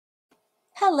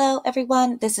Hello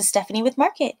everyone, this is Stephanie with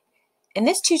Market. In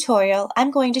this tutorial,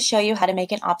 I'm going to show you how to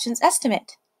make an options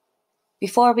estimate.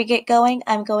 Before we get going,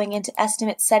 I'm going into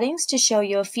estimate settings to show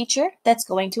you a feature that's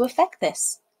going to affect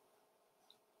this.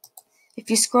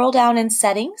 If you scroll down in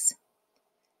settings,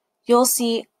 you'll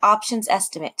see options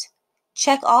estimate.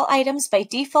 Check all items by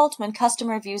default when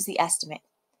customer views the estimate.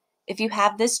 If you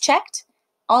have this checked,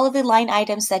 all of the line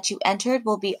items that you entered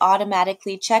will be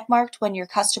automatically checkmarked when your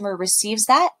customer receives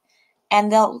that, and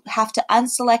they'll have to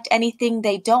unselect anything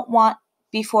they don't want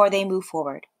before they move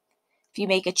forward. If you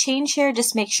make a change here,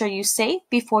 just make sure you save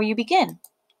before you begin.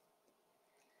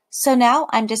 So now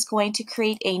I'm just going to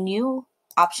create a new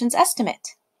options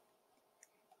estimate.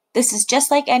 This is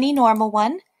just like any normal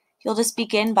one. You'll just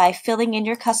begin by filling in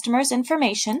your customer's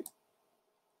information.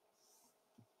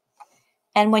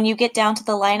 And when you get down to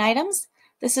the line items,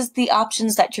 this is the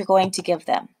options that you're going to give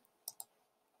them.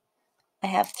 I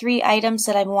have 3 items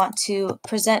that I want to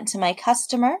present to my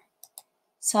customer,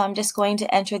 so I'm just going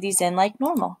to enter these in like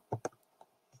normal.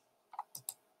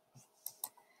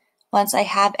 Once I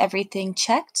have everything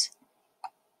checked,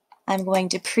 I'm going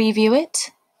to preview it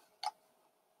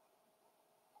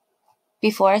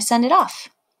before I send it off.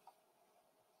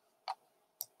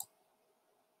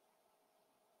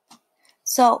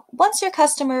 So once your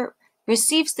customer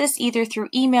receives this either through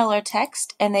email or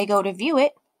text and they go to view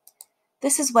it,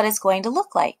 this is what it's going to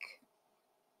look like.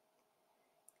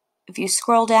 If you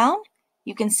scroll down,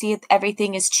 you can see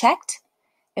everything is checked.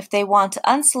 If they want to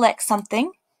unselect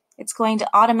something, it's going to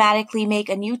automatically make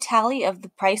a new tally of the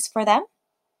price for them.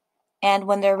 And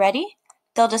when they're ready,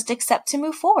 they'll just accept to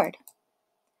move forward.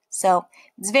 So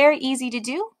it's very easy to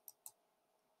do,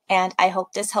 and I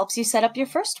hope this helps you set up your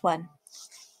first one.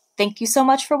 Thank you so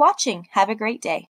much for watching. Have a great day.